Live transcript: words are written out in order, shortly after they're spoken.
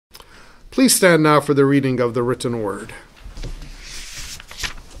Please stand now for the reading of the written word.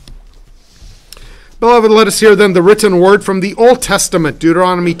 Beloved, let us hear then the written word from the Old Testament,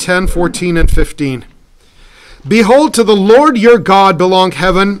 Deuteronomy 10, 14, and 15. Behold, to the Lord your God belong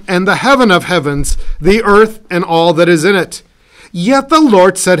heaven and the heaven of heavens, the earth and all that is in it. Yet the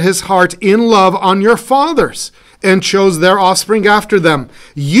Lord set his heart in love on your fathers, and chose their offspring after them,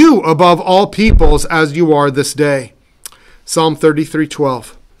 you above all peoples as you are this day. Psalm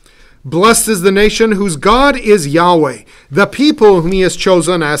 33:12. Blessed is the nation whose God is Yahweh, the people whom he has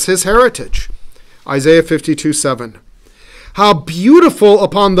chosen as his heritage. Isaiah 52:7. How beautiful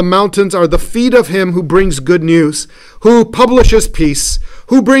upon the mountains are the feet of him who brings good news, who publishes peace,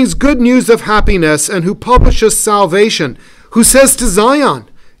 who brings good news of happiness, and who publishes salvation, who says to Zion,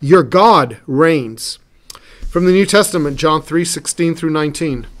 your God reigns. From the New Testament, John 3:16 through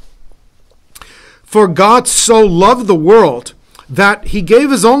 19. For God so loved the world that he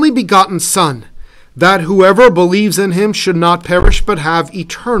gave his only begotten Son, that whoever believes in him should not perish but have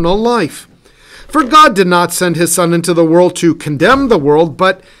eternal life. For God did not send his Son into the world to condemn the world,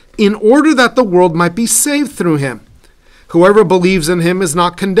 but in order that the world might be saved through him. Whoever believes in him is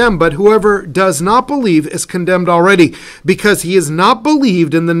not condemned, but whoever does not believe is condemned already, because he has not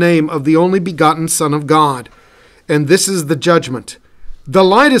believed in the name of the only begotten Son of God. And this is the judgment. The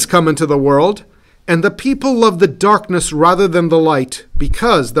light is come into the world, and the people love the darkness rather than the light,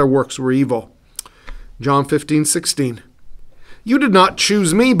 because their works were evil. John 15:16. You did not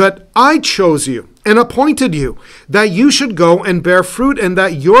choose me, but I chose you and appointed you, that you should go and bear fruit, and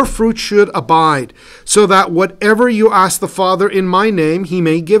that your fruit should abide, so that whatever you ask the Father in my name, he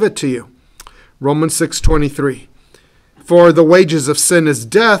may give it to you. Romans 6:23. For the wages of sin is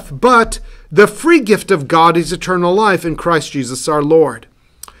death, but the free gift of God is eternal life in Christ Jesus our Lord.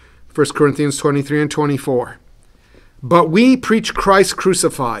 1 Corinthians 23 and 24. But we preach Christ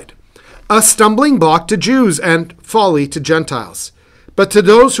crucified, a stumbling block to Jews and folly to Gentiles. But to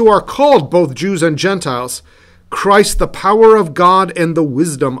those who are called, both Jews and Gentiles, Christ the power of God and the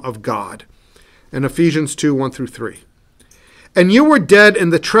wisdom of God. And Ephesians 2, 1 through 3. And you were dead in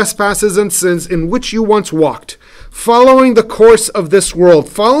the trespasses and sins in which you once walked, following the course of this world,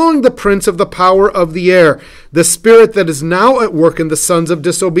 following the prince of the power of the air, the spirit that is now at work in the sons of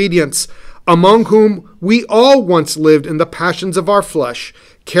disobedience, among whom we all once lived in the passions of our flesh,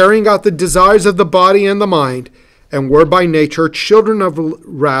 carrying out the desires of the body and the mind, and were by nature children of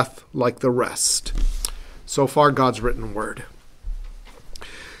wrath like the rest. So far, God's written word.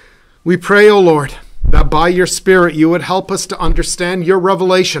 We pray, O Lord, that by your Spirit you would help us to understand your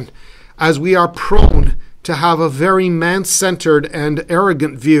revelation, as we are prone to have a very man-centered and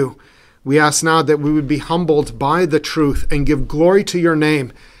arrogant view. We ask now that we would be humbled by the truth and give glory to your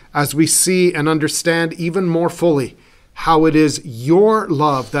name as we see and understand even more fully how it is your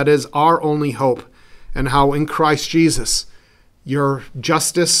love that is our only hope, and how in Christ Jesus your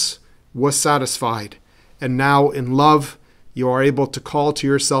justice was satisfied, and now in love you are able to call to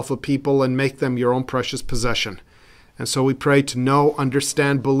yourself a people and make them your own precious possession. And so we pray to know,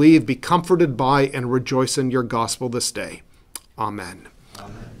 understand, believe, be comforted by, and rejoice in your gospel this day. Amen.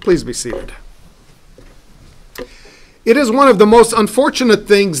 Amen. Please be seated. It is one of the most unfortunate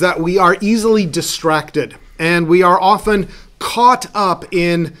things that we are easily distracted, and we are often caught up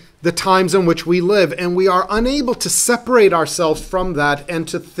in the times in which we live, and we are unable to separate ourselves from that and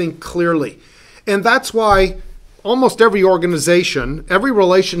to think clearly. And that's why almost every organization, every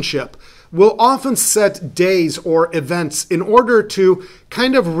relationship, will often set days or events in order to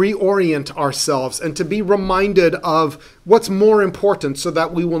kind of reorient ourselves and to be reminded of what's more important so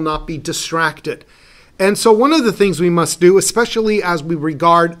that we will not be distracted. And so one of the things we must do, especially as we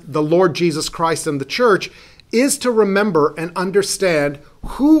regard the Lord Jesus Christ and the church, is to remember and understand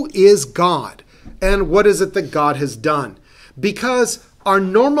who is God and what is it that God has done. Because our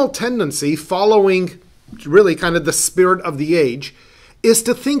normal tendency, following really kind of the spirit of the age, is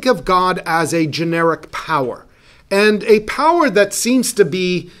to think of God as a generic power, and a power that seems to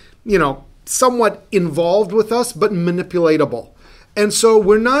be, somewhat involved with us, but manipulatable. And so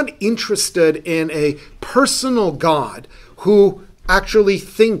we're not interested in a personal God who actually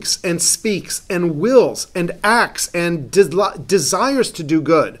thinks and speaks and wills and acts and desires to do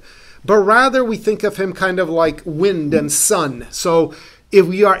good, but rather we think of him kind of like wind and sun. So if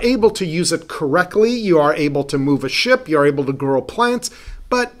we are able to use it correctly, you are able to move a ship, you're able to grow plants,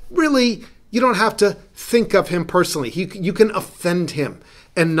 but really you don't have to think of him personally. You can offend him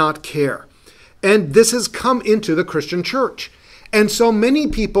and not care. And this has come into the Christian church. And so many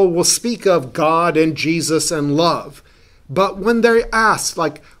people will speak of God and Jesus and love, but when they're asked,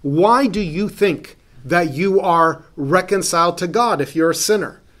 why do you think that you are reconciled to God if you're a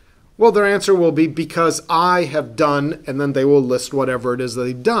sinner? Well, their answer will be, because I have done, and then they will list whatever it is that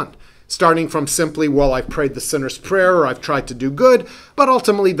they've done. Starting from simply, well, I've prayed the sinner's prayer, or I've tried to do good, but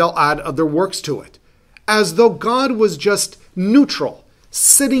ultimately they'll add other works to it. As though God was just neutral,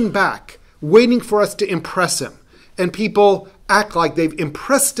 sitting back, waiting for us to impress him. And people act like they've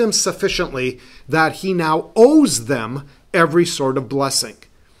impressed him sufficiently that he now owes them every sort of blessing.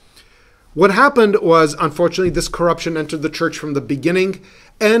 What happened was, unfortunately, this corruption entered the church from the beginning,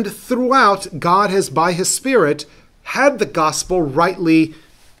 and throughout, God has, by his Spirit, had the gospel rightly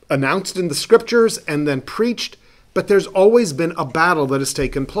announced in the scriptures and then preached, but there's always been a battle that has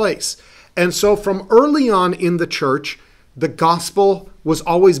taken place. And so from early on in the church, the gospel was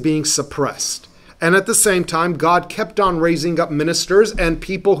always being suppressed. And at the same time, God kept on raising up ministers and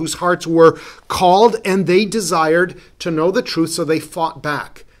people whose hearts were called and they desired to know the truth, so they fought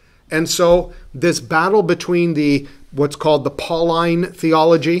back. And so this battle between what's called the Pauline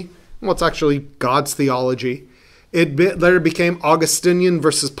theology, well, it's actually God's theology, it later became Augustinian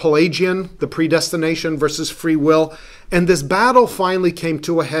versus Pelagian, the predestination versus free will. And this battle finally came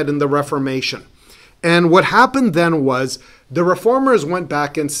to a head in the Reformation. And what happened then was the reformers went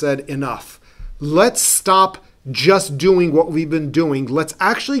back and said, enough. Let's stop just doing what we've been doing. Let's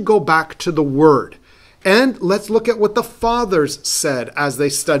actually go back to the Word. And let's look at what the fathers said as they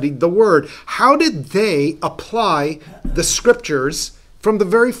studied the Word. How did they apply the scriptures from the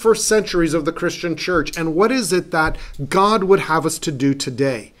very first centuries of the Christian church? And what is it that God would have us to do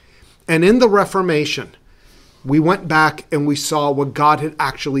today? And in the Reformation, we went back and we saw what God had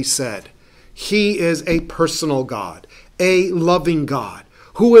actually said. He is a personal God, a loving God,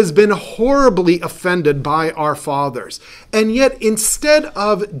 who has been horribly offended by our fathers. And yet, instead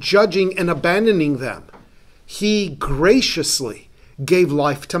of judging and abandoning them, he graciously gave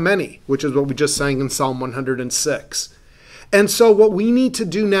life to many, which is what we just sang in Psalm 106. And so what we need to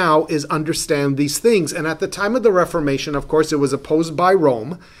do now is understand these things. And at the time of the Reformation, of course, it was opposed by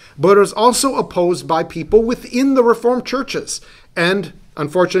Rome, but it was also opposed by people within the Reformed churches. And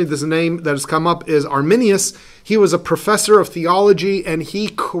unfortunately, this name that has come up is Arminius. He was a professor of theology, and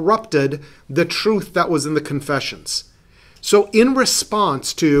he corrupted the truth that was in the confessions. So in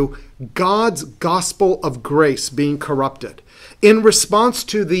response to God's gospel of grace being corrupted, in response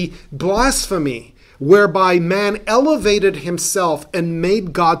to the blasphemy whereby man elevated himself and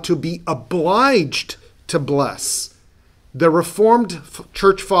made God to be obliged to bless, the Reformed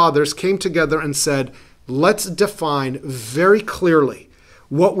church fathers came together and said, let's define very clearly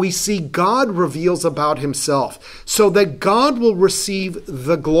what we see God reveals about himself, so that God will receive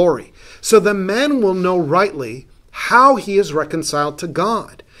the glory, so that man will know rightly how he is reconciled to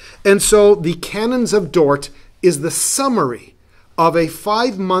God. And so the Canons of Dort is the summary of a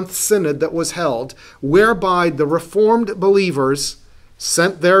 5-month synod that was held, whereby the Reformed believers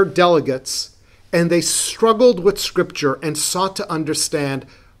sent their delegates, and they struggled with Scripture and sought to understand,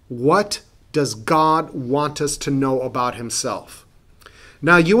 what does God want us to know about himself?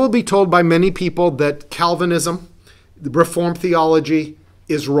 Now, you will be told by many people that Calvinism, the Reformed theology,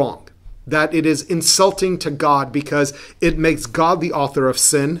 is wrong, that it is insulting to God because it makes God the author of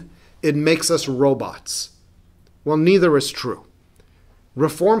sin. It makes us robots. Well, neither is true.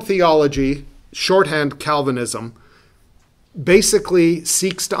 Reformed theology, shorthand Calvinism, basically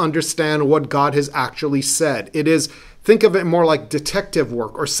seeks to understand what God has actually said. It is, think of it more like detective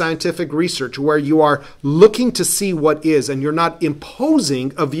work or scientific research, where you are looking to see what is, and you're not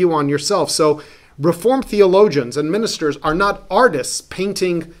imposing a view on yourself. So Reformed theologians and ministers are not artists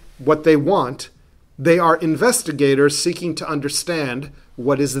painting what they want. They are investigators seeking to understand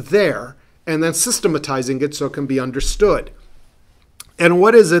what is there and then systematizing it so it can be understood. And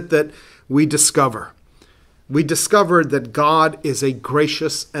what is it that we discover? We discover that God is a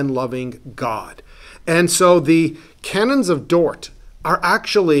gracious and loving God. And so the Canons of Dort are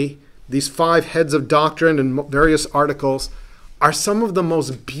actually, these 5 heads of doctrine and various articles, are some of the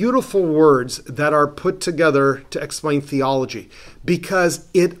most beautiful words that are put together to explain theology, because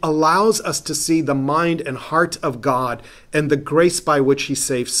it allows us to see the mind and heart of God and the grace by which he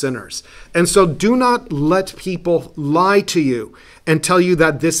saves sinners. And so do not let people lie to you and tell you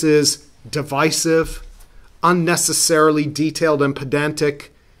that this is divisive, unnecessarily detailed and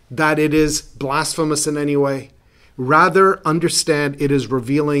pedantic, that it is blasphemous in any way. Rather, understand it is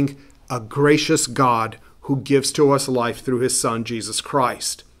revealing a gracious God who gives to us life through his Son, Jesus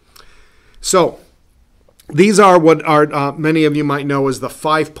Christ. So, these are what are many of you might know as the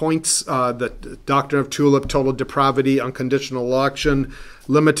 5 points: the doctrine of tulip, total depravity, unconditional election,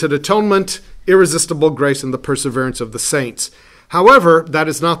 limited atonement, irresistible grace, and the perseverance of the saints. However, that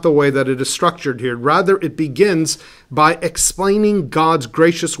is not the way that it is structured here. Rather, it begins by explaining God's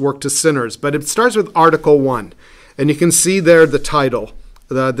gracious work to sinners. But it starts with Article 1. And you can see there the title.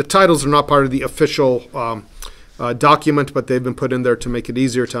 The titles are not part of the official document, but they've been put in there to make it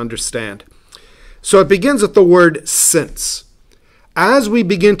easier to understand. So it begins with the word since. As we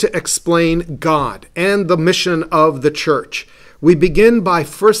begin to explain God and the mission of the church, we begin by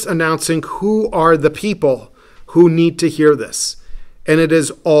first announcing who are the people who need to hear this. And it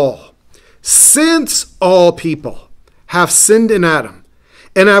is all. Since all people have sinned in Adam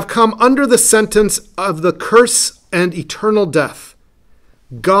and have come under the sentence of the curse and eternal death,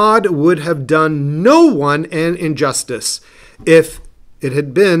 God would have done no one an injustice if it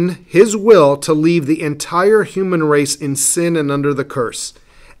had been his will to leave the entire human race in sin and under the curse,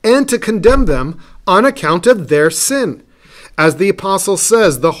 and to condemn them on account of their sin. As the apostle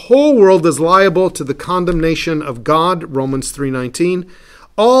says, the whole world is liable to the condemnation of God, Romans 3:19.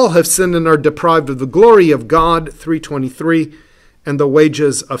 All have sinned and are deprived of the glory of God, 3:23. And the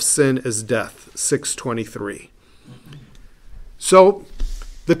wages of sin is death, 6:23. So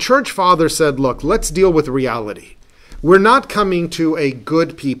the church father said, look, let's deal with reality. We're not coming to a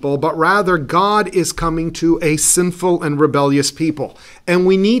good people, but rather God is coming to a sinful and rebellious people. And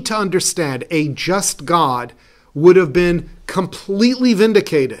we need to understand a just God would have been completely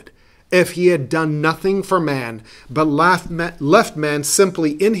vindicated if he had done nothing for man, but left man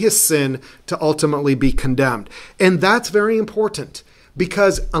simply in his sin to ultimately be condemned. And that's very important,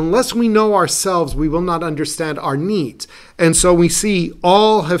 because unless we know ourselves, we will not understand our needs. And so we see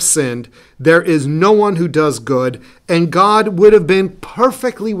all have sinned. There is no one who does good. And God would have been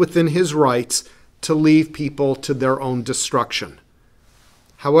perfectly within his rights to leave people to their own destruction.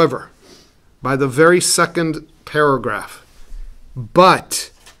 However, by the very second paragraph,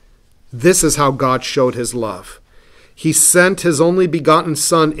 but this is how God showed his love. He sent his only begotten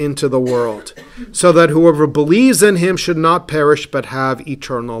Son into the world, so that whoever believes in him should not perish but have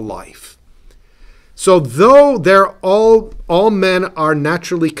eternal life. So though all men are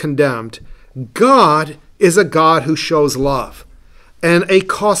naturally condemned, God is a God who shows love, and a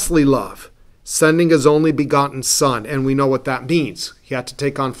costly love, sending his only begotten Son. And we know what that means. He had to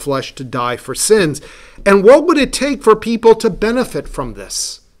take on flesh to die for sins. And what would it take for people to benefit from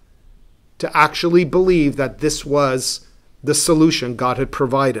this? To actually believe that this was the solution God had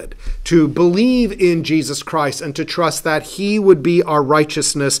provided. To believe in Jesus Christ and to trust that he would be our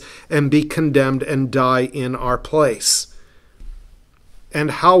righteousness and be condemned and die in our place.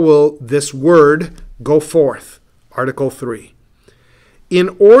 And how will this word go forth? Article 3.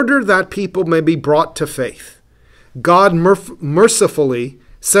 In order that people may be brought to faith, God mercifully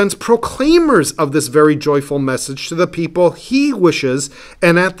sends proclaimers of this very joyful message to the people he wishes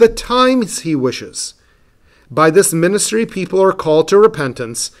and at the times he wishes. By this ministry, people are called to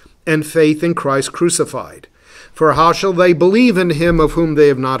repentance and faith in Christ crucified. For how shall they believe in him of whom they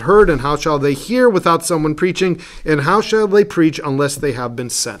have not heard? And how shall they hear without someone preaching? And how shall they preach unless they have been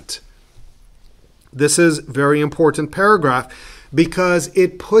sent? This is a very important paragraph, because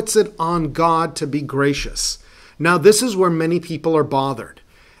it puts it on God to be gracious. Now, this is where many people are bothered.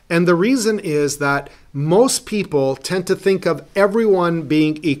 And the reason is that most people tend to think of everyone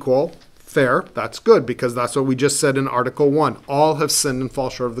being equal. Fair, that's good, because that's what we just said in Article 1. All have sinned and fall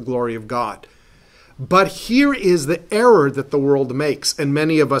short of the glory of God. But here is the error that the world makes, and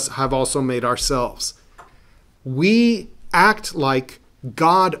many of us have also made ourselves. We act like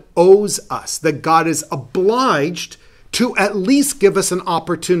God owes us, that God is obliged to at least give us an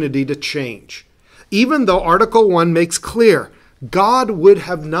opportunity to change. Even though Article 1 makes clear, God would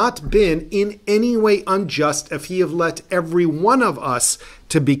have not been in any way unjust if he had let every one of us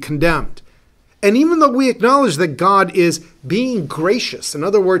to be condemned. And even though we acknowledge that God is being gracious, in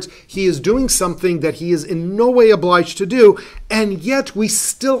other words, he is doing something that he is in no way obliged to do, and yet we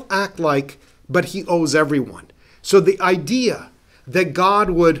still act like, but he owes everyone. So the idea that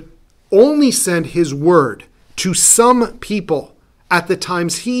God would only send his word to some people at the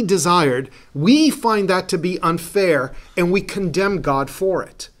times he desired, we find that to be unfair, and we condemn God for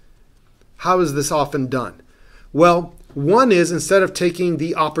it. How is this often done? Well, one is, instead of taking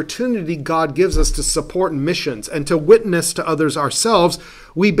the opportunity God gives us to support missions and to witness to others ourselves,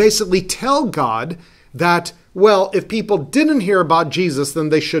 we basically tell God that, well, if people didn't hear about Jesus, then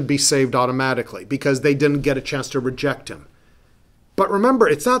they should be saved automatically because they didn't get a chance to reject him. But remember,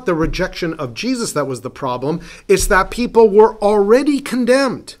 it's not the rejection of Jesus that was the problem. It's that people were already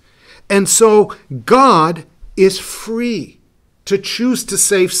condemned. And so God is free to choose to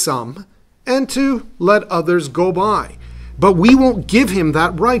save some and to let others go by. But we won't give him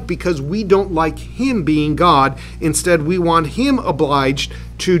that right because we don't like him being God. Instead, we want him obliged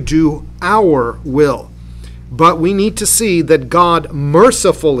to do our will. But we need to see that God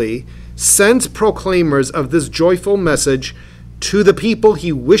mercifully sends proclaimers of this joyful message to the people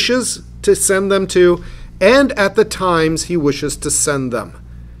he wishes to send them to, and at the times he wishes to send them.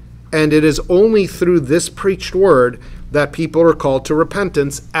 And it is only through this preached word that people are called to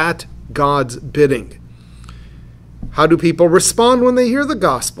repentance at God's bidding. How do people respond when they hear the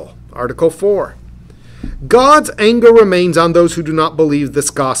gospel? Article 4. God's anger remains on those who do not believe this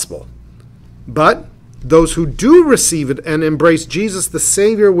gospel. But those who do receive it and embrace Jesus the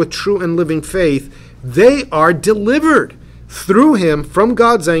Savior with true and living faith, they are delivered through him from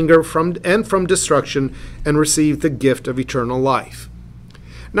God's anger and from destruction, and receive the gift of eternal life.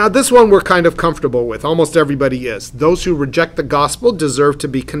 Now, this one we're kind of comfortable with. Almost everybody is. Those who reject the gospel deserve to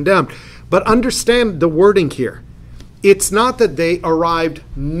be condemned. But understand the wording here. It's not that they arrived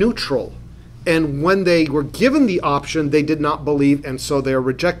neutral, and when they were given the option, they did not believe, and so they are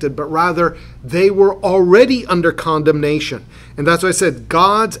rejected. But rather, they were already under condemnation. And that's why I said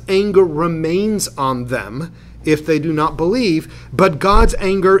God's anger remains on them if they do not believe, but God's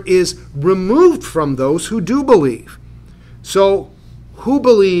anger is removed from those who do believe. So, who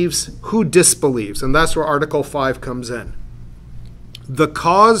believes, who disbelieves? And that's where Article 5 comes in. The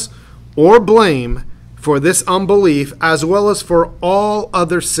cause or blame for this unbelief, as well as for all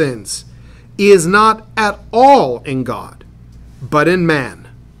other sins, is not at all in God, but in man.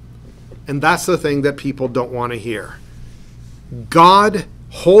 And that's the thing that people don't want to hear. God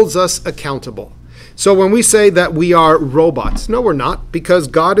holds us accountable. So when we say that we are robots, no, we're not, because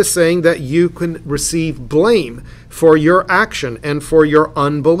God is saying that you can receive blame for your action and for your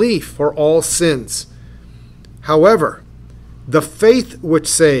unbelief, for all sins. However, the faith which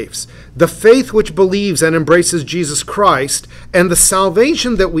saves, the faith which believes and embraces Jesus Christ, and the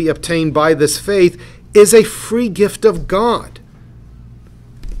salvation that we obtain by this faith is a free gift of God.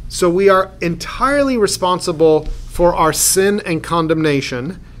 So we are entirely responsible for our sin and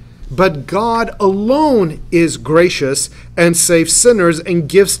condemnation, but God alone is gracious and saves sinners and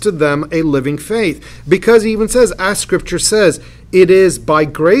gives to them a living faith. Because he even says, as Scripture says, it is by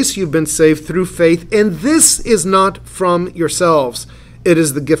grace you've been saved through faith, and this is not from yourselves. It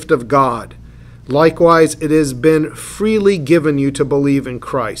is the gift of God. Likewise, it has been freely given you to believe in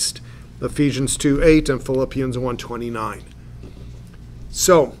Christ. Ephesians 2:8 and Philippians 1:29.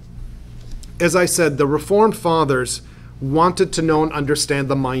 So, as I said, the Reformed Fathers wanted to know and understand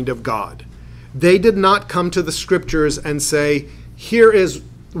the mind of God. They did not come to the Scriptures and say, here is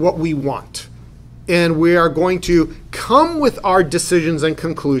what we want, and we are going to come with our decisions and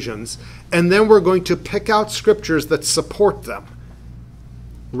conclusions, and then we're going to pick out Scriptures that support them.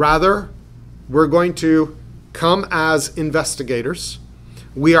 Rather, we're going to come as investigators.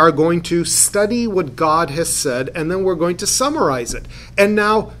 We are going to study what God has said, and then we're going to summarize it. And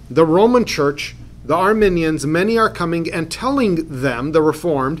now the Roman Church, the Arminians, many are coming and telling them, the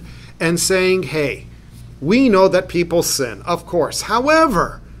Reformed, and saying, hey, we know that people sin, of course.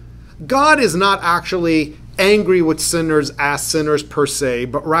 However, God is not actually angry with sinners as sinners per se,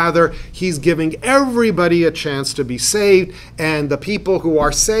 but rather he's giving everybody a chance to be saved, and the people who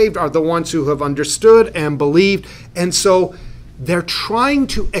are saved are the ones who have understood and believed. And so they're trying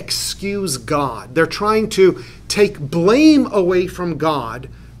to excuse God. They're trying to take blame away from God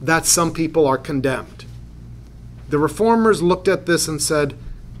that some people are condemned. The Reformers looked at this and said,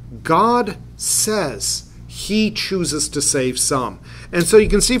 God says he chooses to save some. And so you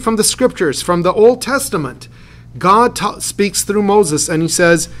can see from the Scriptures, from the Old Testament, God speaks through Moses, and he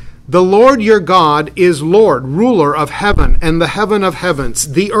says, the Lord your God is Lord, ruler of heaven and the heaven of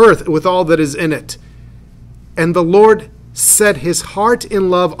heavens, the earth with all that is in it. And the Lord set his heart in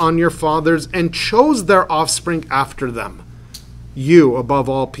love on your fathers and chose their offspring after them, you above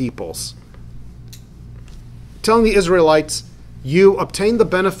all peoples. Telling the Israelites, you obtain the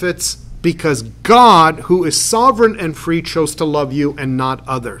benefits because God, who is sovereign and free, chose to love you and not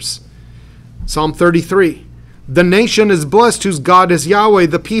others. Psalm 33. The nation is blessed whose God is Yahweh,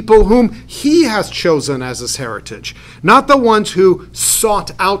 the people whom he has chosen as his heritage. Not the ones who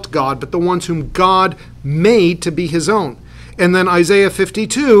sought out God, but the ones whom God made to be his own. And then Isaiah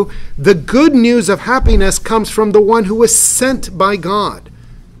 52, the good news of happiness comes from the one who was sent by God.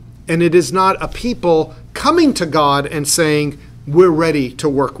 And it is not a people coming to God and saying, we're ready to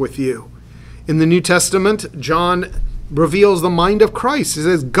work with you. In the New Testament, John reveals the mind of Christ. He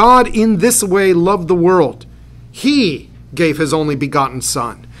says, God in this way loved the world. He gave his only begotten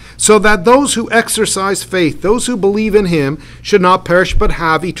Son, so that those who exercise faith, those who believe in him, should not perish but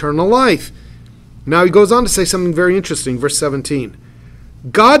have eternal life. Now he goes on to say something very interesting, verse 17.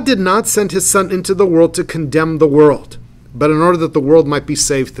 God did not send his Son into the world to condemn the world, but in order that the world might be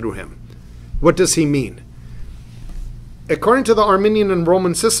saved through him. What does he mean? According to the Arminian and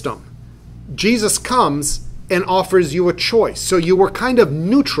Roman system, Jesus comes and offers you a choice. So you were kind of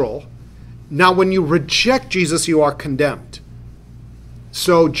neutral. Now when you reject Jesus, you are condemned.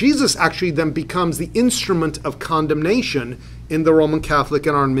 So Jesus actually then becomes the instrument of condemnation in the Roman Catholic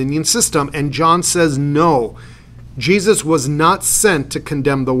and Arminian system. And John says, no, Jesus was not sent to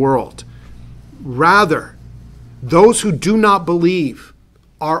condemn the world. Rather, those who do not believe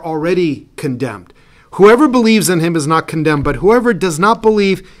are already condemned. Whoever believes in him is not condemned, but whoever does not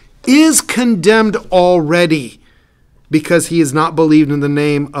believe is condemned already, because he has not believed in the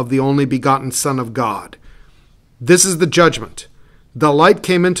name of the only begotten Son of God. This is the judgment. The light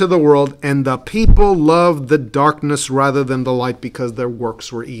came into the world, and the people loved the darkness rather than the light, because their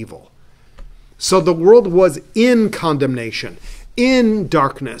works were evil. So the world was in condemnation, in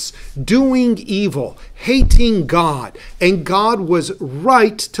darkness, doing evil, hating God. And God was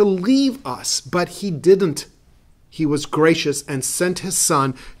right to leave us, but he didn't. He was gracious and sent his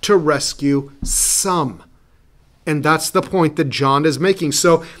Son to rescue some. And that's the point that John is making.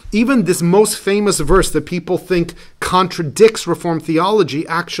 So even this most famous verse that people think contradicts Reformed theology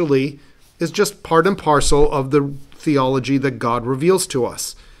actually is just part and parcel of the theology that God reveals to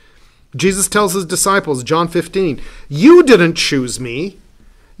us. Jesus tells his disciples, John 15, you didn't choose me.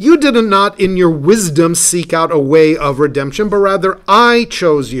 You did not in your wisdom seek out a way of redemption, but rather I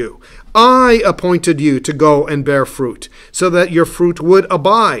chose you. I appointed you to go and bear fruit, so that your fruit would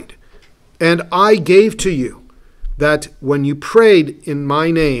abide. And I gave to you that when you prayed in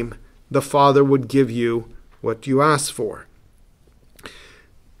my name, the Father would give you what you asked for.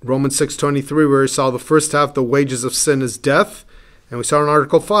 Romans 6:23, where we saw the first half, the wages of sin is death. And we saw in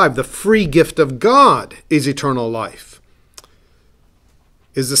Article 5, the free gift of God is eternal life.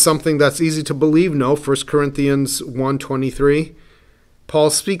 Is this something that's easy to believe? No. 1 Corinthians 1:23. Paul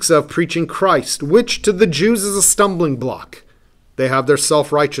speaks of preaching Christ, which to the Jews is a stumbling block. They have their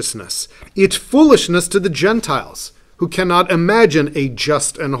self-righteousness. It's foolishness to the Gentiles, who cannot imagine a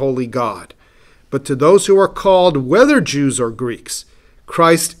just and holy God. But to those who are called, whether Jews or Greeks,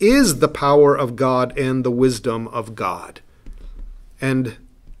 Christ is the power of God and the wisdom of God. And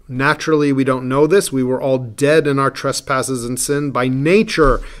naturally, we don't know this. We were all dead in our trespasses and sin, by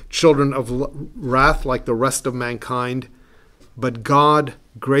nature children of wrath like the rest of mankind. But God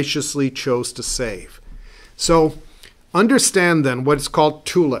graciously chose to save. So understand then what is called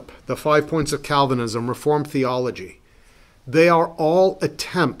TULIP, the 5 points of Calvinism, Reformed theology. They are all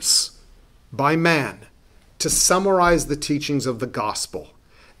attempts by man to summarize the teachings of the gospel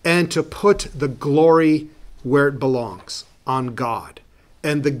and to put the glory where it belongs, on God,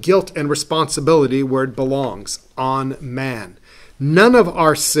 and the guilt and responsibility where it belongs, on man. None of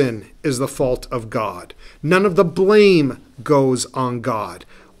our sin is the fault of God. None of the blame goes on God.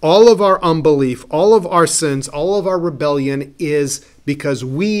 All of our unbelief, all of our sins, all of our rebellion is because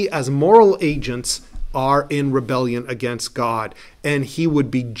we as moral agents are in rebellion against God, and he would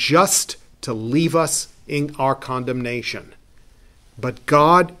be just to leave us in our condemnation. But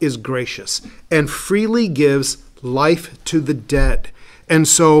God is gracious and freely gives life to the dead. And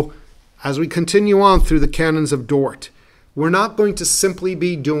so, as we continue on through the canons of Dort, we're not going to simply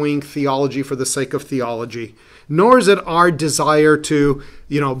be doing theology for the sake of theology, nor is it our desire to,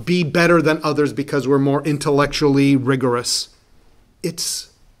 be better than others because we're more intellectually rigorous.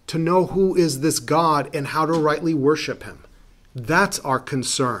 It's to know who is this God and how to rightly worship him. That's our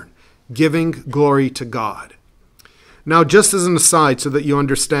concern, giving glory to God. Now, just as an aside so that you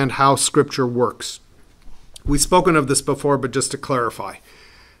understand how Scripture works, we've spoken of this before, but just to clarify,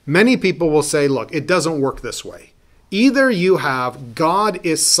 many people will say, look, it doesn't work this way. Either you have God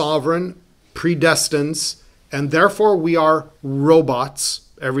is sovereign, predestines, and therefore we are robots,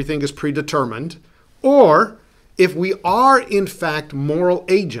 everything is predetermined, or if we are in fact moral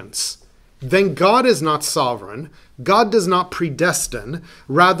agents, then God is not sovereign, God does not predestine,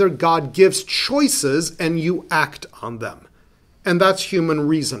 rather God gives choices and you act on them. And that's human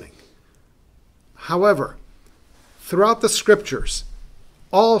reasoning. However, throughout the Scriptures,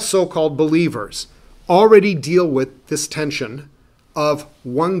 all so-called believers already deal with this tension of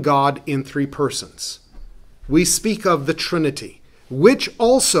one God in three persons. We speak of the Trinity, which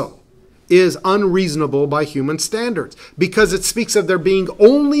also is unreasonable by human standards, because it speaks of there being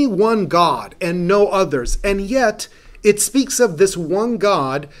only one God and no others, and yet it speaks of this one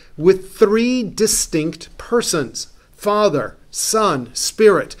God with three distinct persons, Father, Son,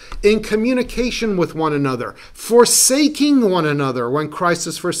 Spirit, in communication with one another, forsaking one another when Christ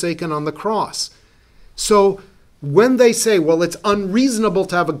is forsaken on the cross. So when they say, well, it's unreasonable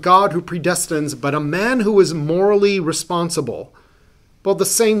to have a God who predestines, but a man who is morally responsible, well,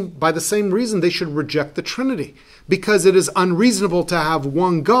 by the same reason they should reject the Trinity, because it is unreasonable to have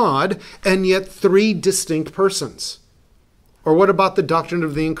one God and yet three distinct persons. Or what about the doctrine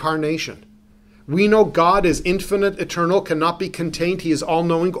of the incarnation? We know God is infinite, eternal, cannot be contained. He is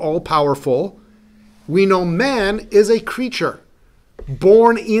all-knowing, all-powerful. We know man is a creature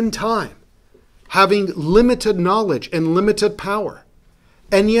born in time, having limited knowledge and limited power.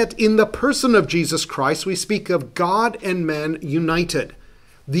 And yet in the person of Jesus Christ, we speak of God and man united.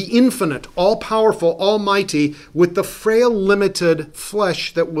 The infinite, all-powerful, almighty, with the frail, limited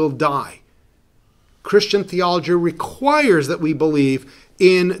flesh that will die. Christian theology requires that we believe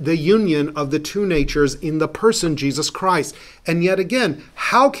in the union of the two natures in the person Jesus Christ. And yet again,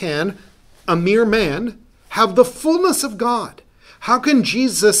 how can a mere man have the fullness of God? How can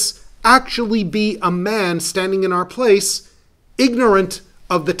Jesus actually be a man standing in our place, ignorant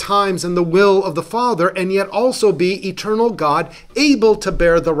of the times and the will of the Father, and yet also be eternal God, able to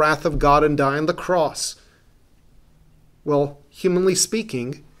bear the wrath of God and die on the cross? Well, humanly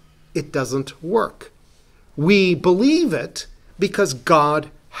speaking, it doesn't work. We believe it because God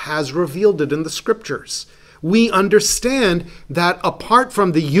has revealed it in the Scriptures. We understand that apart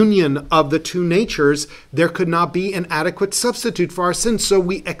from the union of the two natures, there could not be an adequate substitute for our sins. So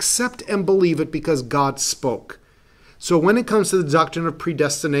we accept and believe it because God spoke. So when it comes to the doctrine of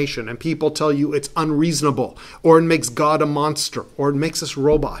predestination and people tell you it's unreasonable, or it makes God a monster, or it makes us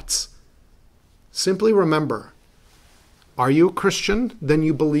robots, simply remember, are you a Christian? Then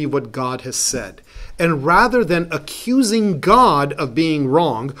you believe what God has said. And rather than accusing God of being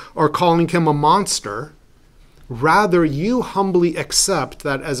wrong or calling him a monster, rather you humbly accept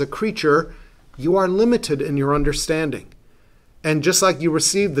that as a creature, you are limited in your understanding. And just like you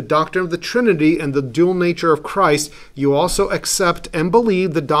receive the doctrine of the Trinity and the dual nature of Christ, you also accept and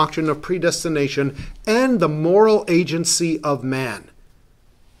believe the doctrine of predestination and the moral agency of man.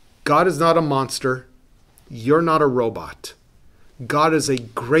 God is not a monster. You're not a robot. God is a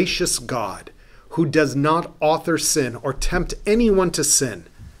gracious God who does not author sin or tempt anyone to sin.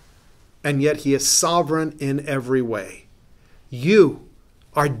 And yet he is sovereign in every way. You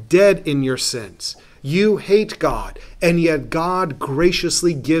are dead in your sins. You hate God, and yet God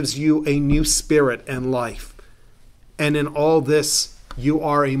graciously gives you a new spirit and life. And in all this, you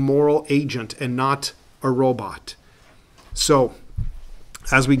are a moral agent and not a robot. So,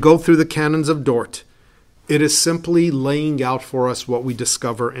 as we go through the canons of Dort, it is simply laying out for us what we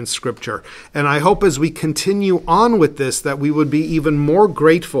discover in Scripture. And I hope as we continue on with this that we would be even more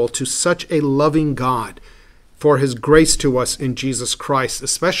grateful to such a loving God for his grace to us in Jesus Christ,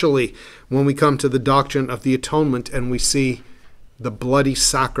 especially when we come to the doctrine of the atonement and we see the bloody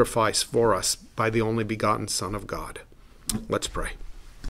sacrifice for us by the only begotten Son of God. Let's pray.